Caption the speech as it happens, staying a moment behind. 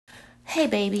Hey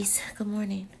babies, good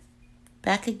morning.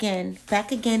 Back again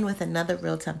with another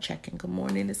real-time check-in. Good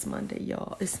morning, it's Monday,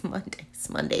 y'all. It's Monday.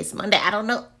 I don't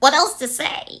know what else to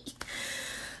say.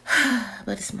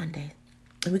 But it's Monday.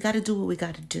 And we got to do what we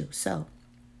got to do. So,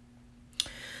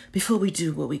 before we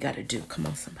do what we got to do, come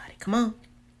on somebody, come on.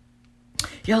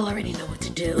 Y'all already know what to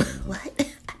do. What? I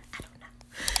don't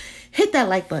know. Hit that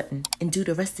like button and do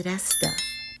the rest of that stuff.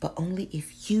 But only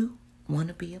if you want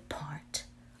to be a part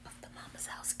of the Mama's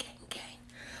House gang.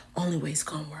 Only way it's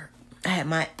gonna work. I had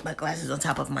my glasses on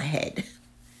top of my head.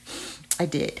 I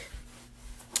did.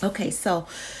 Okay, so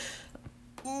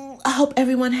I hope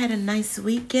everyone had a nice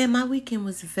weekend. My weekend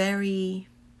was very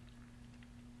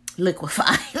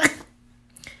liquefied.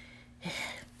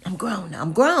 I'm grown now.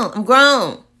 I'm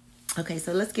grown. Okay,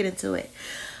 so let's get into it.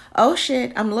 Oh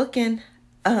shit, I'm looking.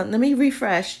 Let me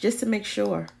refresh just to make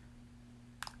sure.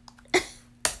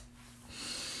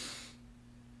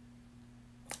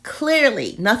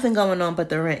 Clearly, nothing going on but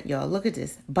the rent, y'all. Look at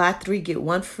this. Buy 3, get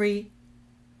 1 free.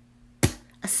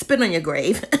 I spit on your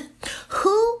grave.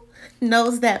 Who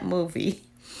knows that movie?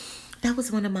 That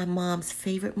was one of my mom's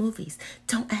favorite movies.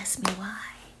 Don't ask me why.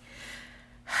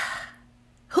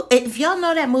 If y'all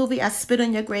know that movie, I Spit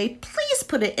on Your Grave, please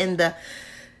put it in put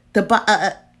it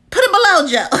below,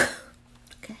 Joe.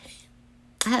 Okay.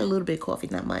 I had a little bit of coffee,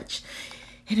 not much.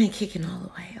 It ain't kicking all the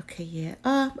way. Okay, yeah.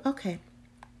 Okay.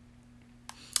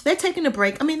 They're taking a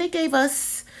break. I mean, they gave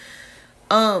us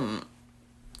some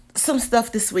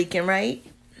stuff this weekend, right?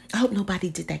 I hope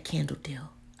nobody did that candle deal.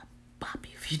 I'll bop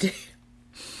you if you did.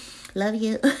 Love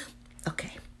you.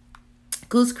 Okay.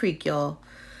 Goose Creek, y'all.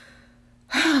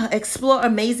 Explore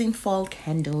amazing fall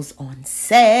candles on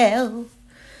sale.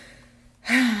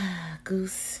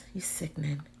 Goose, you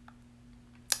sickening.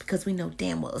 Because we know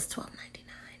damn well it's $12.99.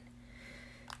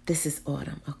 This is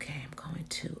autumn. Okay, I'm going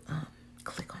to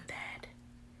click on that.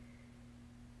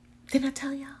 Didn't I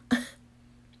tell y'all?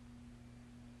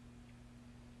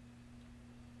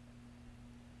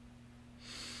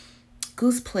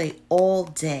 Goose play all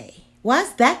day. Why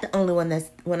is that the only one that's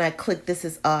when I click this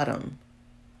is autumn?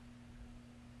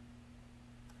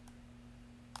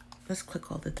 Let's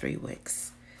click all the 3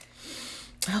 wicks.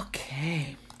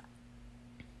 Okay.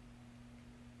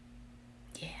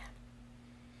 Yeah.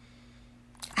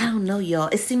 I don't know, y'all.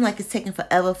 It seemed like it's taking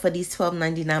forever for these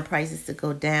 $12.99 prices to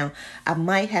go down. I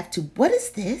might have to. What is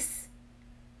this?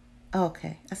 Oh,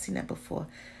 okay. I've seen that before.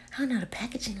 I don't know. The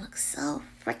packaging looks so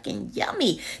freaking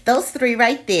yummy. Those 3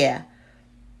 right there.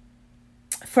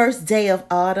 First day of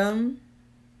autumn.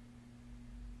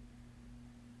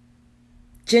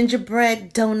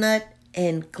 Gingerbread donut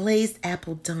and glazed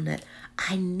apple donut.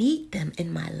 I need them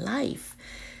in my life.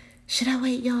 Should I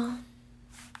wait, y'all?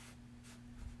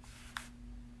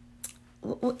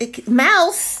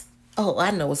 Mouse. Oh,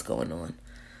 I know what's going on.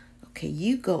 Okay,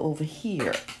 you go over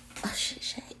here. Oh,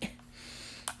 shit.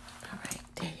 All right,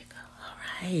 there you go. All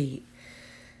right.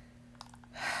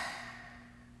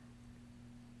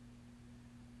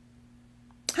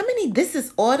 How many? This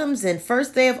is autumn's and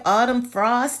first day of autumn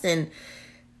frost and...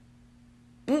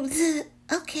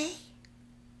 Okay.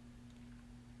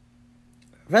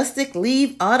 Rustic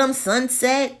leaf, autumn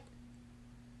sunset.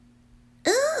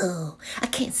 Ooh, I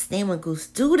can't stand when Goose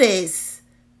do this.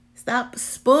 Stop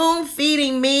spoon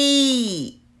feeding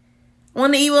me. I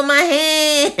want to eat with my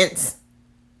hands.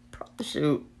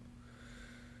 Shoot.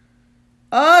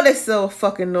 Oh, they're so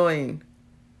fucking annoying.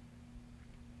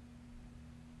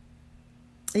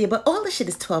 Yeah, but all this shit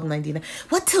is $12.99.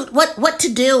 What to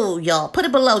do, y'all? Put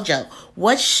it below, Joe.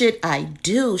 What should I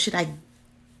do? Should I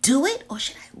do it or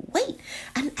should I wait?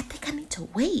 I think I need to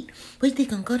wait. What do you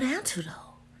think I'm gonna go down to,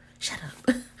 though? Shut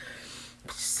up.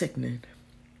 Sickening.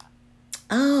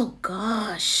 Oh,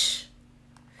 gosh.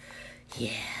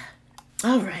 Yeah.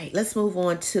 All right. Let's move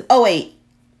on to... Oh, wait.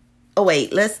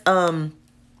 Let's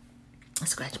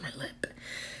scratch my lip.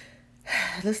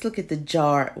 Let's look at the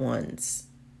jarred ones.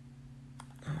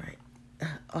 All right.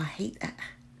 Oh, I hate that.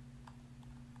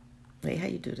 Wait, how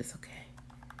you do this? Okay.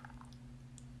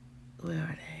 Where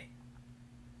are they?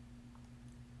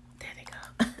 There they go.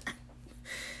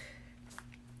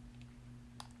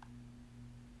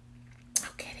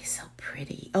 Okay, they're so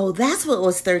pretty. Oh, that's what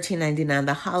was $13.99.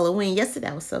 The Halloween. Yesterday,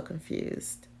 I was so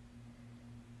confused.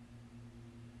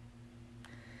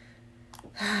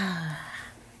 Yeah,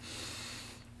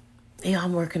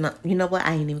 I'm working on... You know what?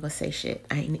 I ain't even gonna say shit.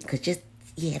 I ain't... Cause just...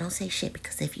 Yeah, don't say shit.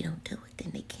 Because if you don't do it,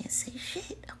 then they can't say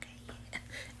shit. Okay, yeah.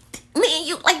 Me and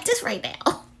you like this right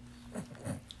now.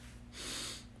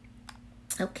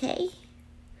 Okay.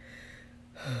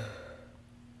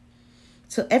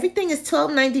 So everything is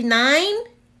 $12.99?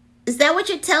 Is that what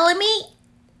you're telling me?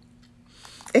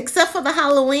 Except for the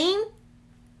Halloween.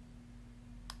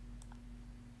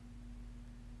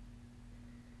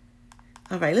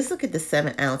 All right, let's look at the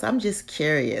 7 ounce. I'm just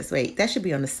curious. Wait, that should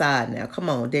be on the side now. Come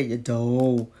on, there you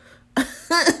go.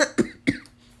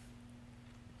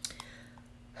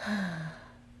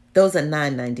 Those are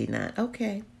 $9.99.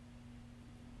 Okay.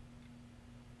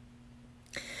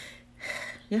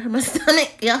 You heard my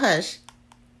stomach? Y'all hush.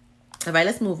 All right,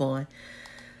 let's move on.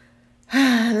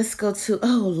 Let's go to,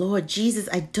 oh, Lord Jesus,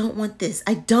 I don't want this.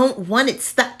 I don't want it.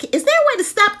 Stop. Is there a way to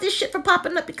stop this shit from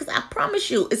popping up? Because I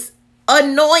promise you, it's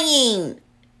annoying.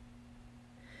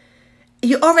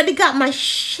 You already got my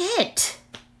shit.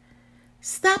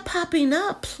 Stop popping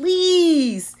up,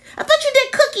 please. I thought you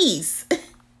did cookies.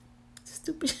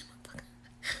 Stupid. All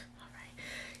right.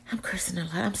 I'm cursing a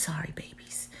lot. I'm sorry,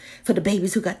 babies. For the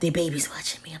babies who got their babies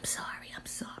watching me, I'm sorry. I'm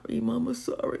sorry, Mama.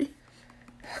 Sorry.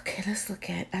 Okay, let's look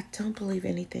at, I don't believe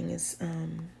anything is,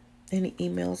 any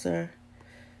emails are,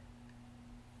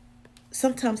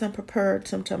 sometimes I'm prepared,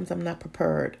 sometimes I'm not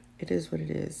prepared. It is what it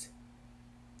is.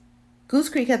 Goose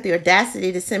Creek had the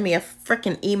audacity to send me a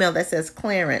freaking email that says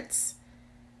clearance.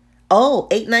 Oh,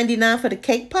 $8.99 for the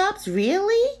cake pops?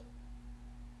 Really?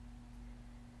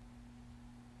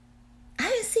 I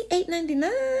didn't see $8.99.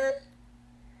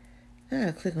 I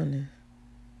gotta click on this.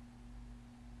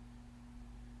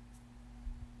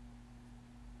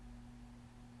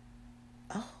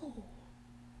 Oh.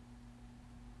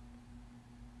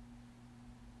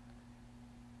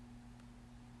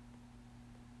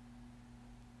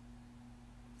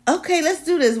 Okay, let's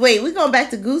do this. Wait, we're going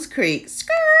back to Goose Creek.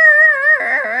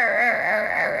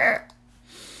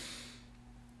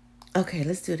 Okay,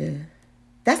 let's do this.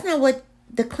 That's not what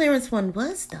the clearance one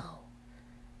was, though.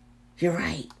 You're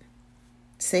right.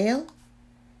 Sale?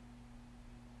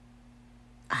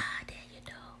 Ah, there you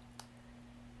go.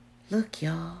 Look,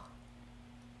 y'all.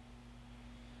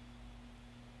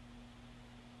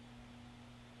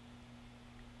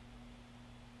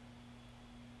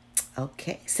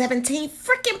 Okay, 17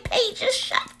 freaking pages.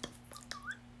 Shut the fuck up.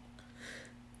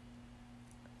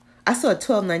 I saw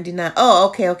 $12.99.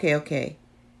 Oh, okay.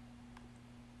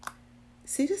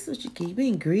 See, this is what you get. You're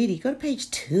being greedy. Go to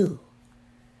page 2.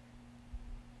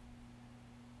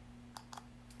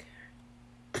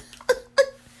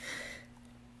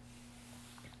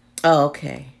 Oh,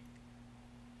 okay.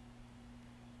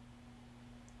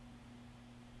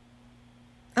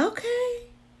 Okay.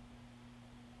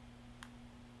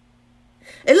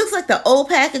 It looks like the old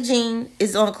packaging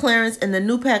is on clearance and the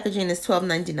new packaging is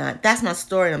 $12.99. That's my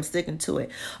story. I'm sticking to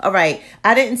it. All right.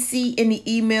 I didn't see any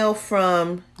email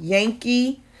from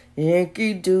Yankee.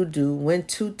 Yankee Doodoo went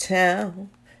to town,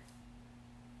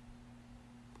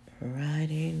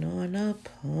 riding on a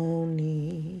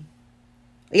pony.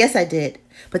 Yes, I did.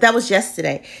 But that was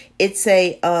yesterday. It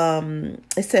said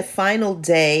final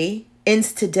day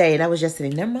ends today. That was yesterday.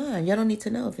 Never mind. Y'all don't need to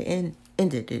know if it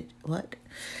ended. What?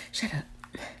 Shut up.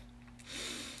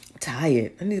 I'm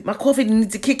tired. My coffee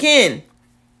needs to kick in.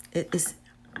 I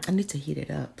need to heat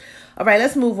it up. All right,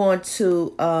 let's move on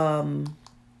to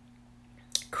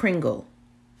Kringle.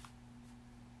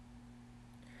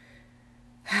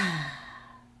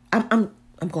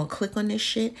 I'm going to click on this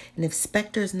shit, and if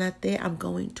Spectre is not there, I'm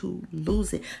going to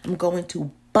lose it. I'm going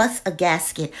to bust a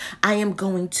gasket. I am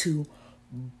going to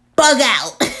bug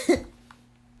out.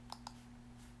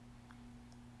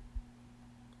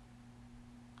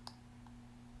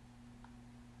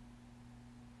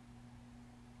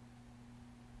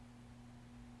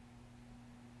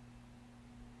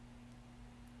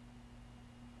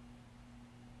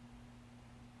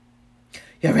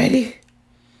 You ready?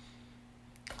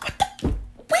 What the?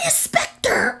 Where's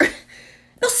Spectre?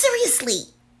 No, seriously.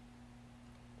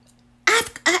 I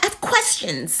have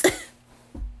questions.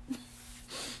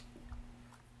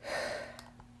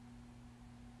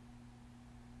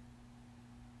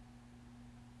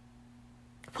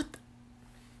 What the?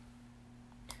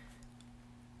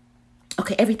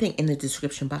 Okay, everything in the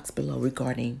description box below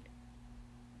regarding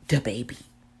the baby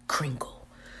Kringle.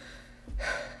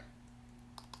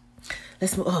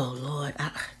 Let's move. Oh, Lord.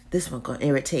 This one going to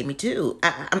irritate me, too.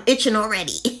 I'm itching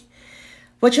already.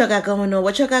 What y'all got going on?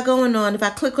 What y'all got going on? If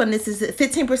I click on this, is it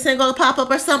 15% going to pop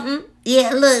up or something? Yeah,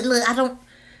 look. I don't.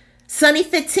 Sunny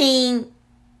 15.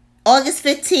 August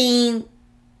 15.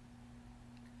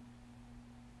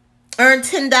 Earn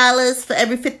 $10 for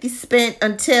every 50 spent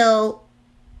until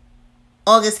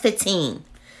August 15.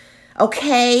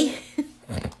 Okay?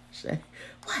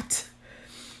 What?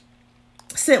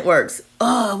 Scentworks.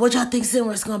 Oh, what y'all think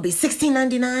Scentworks gonna be?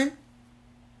 $16.99?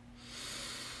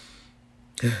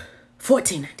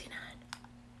 $14.99.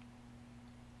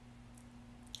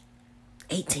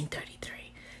 $18.33.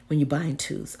 when you're buying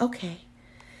twos. Okay.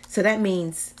 So that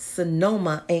means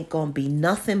Sonoma ain't going to be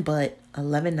nothing but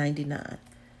 $11.99.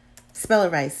 Spell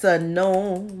it right.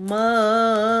 Sonoma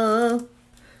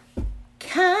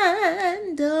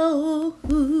Candle.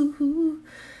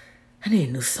 I need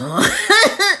a new song.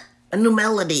 A new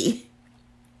melody.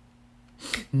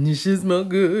 This shit smell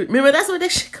good. Remember, that's where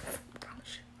that shit comes from. I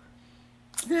promise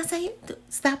you. Then I say,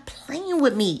 stop playing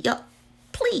with me. Yo,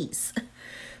 please.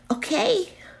 Okay?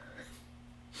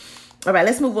 All right,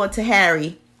 let's move on to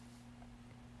Harry.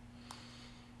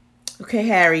 Okay,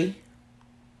 Harry.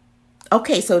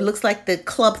 Okay, so it looks like the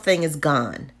club thing is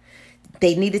gone.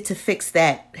 They needed to fix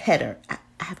that header. I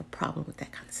have a problem with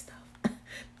that kind of stuff.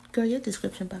 Girl, your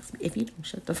description box, if you don't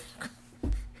shut the fuck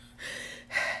up.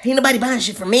 Ain't nobody buying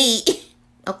shit from me.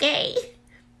 Okay?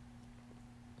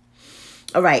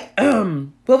 All right.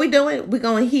 What we doing? We're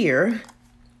going here.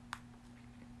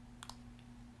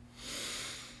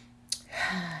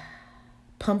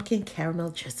 Pumpkin caramel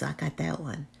drizzle. I got that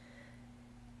one.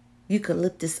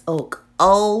 Eucalyptus oak.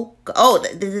 Oh.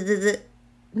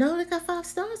 No, they got 5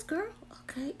 stars, girl.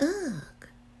 Okay. Ugh.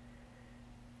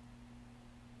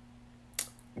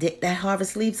 That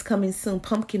harvest leaves coming soon.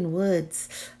 Pumpkin woods.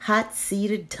 Hot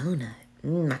cedar donut.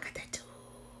 I got that too.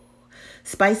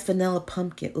 Spiced vanilla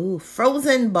pumpkin. Ooh,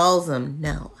 frozen balsam.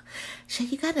 No. Shay,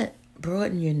 you gotta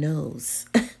broaden your nose.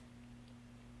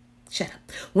 Shut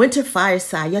up. Winter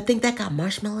fireside. Y'all think that got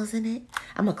marshmallows in it?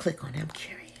 I'm gonna click on it. I'm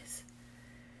curious.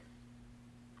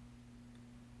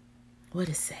 What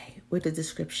does it say? With the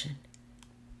description.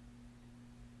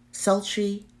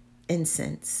 Sultry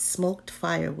incense, smoked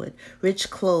firewood, rich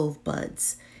clove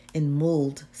buds, and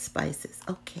mulled spices.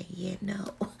 Okay, yeah,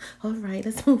 no. All right,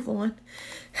 let's move on.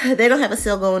 They don't have a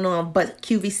sale going on, but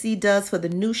QVC does for the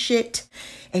new shit.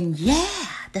 And yeah,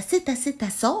 that's it,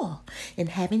 that's all. And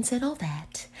having said all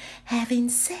that, having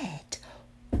said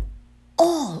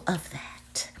all of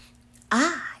that,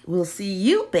 I will see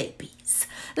you babies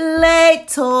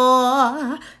later.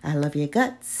 I love your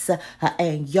guts,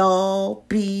 and y'all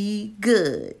be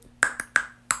good.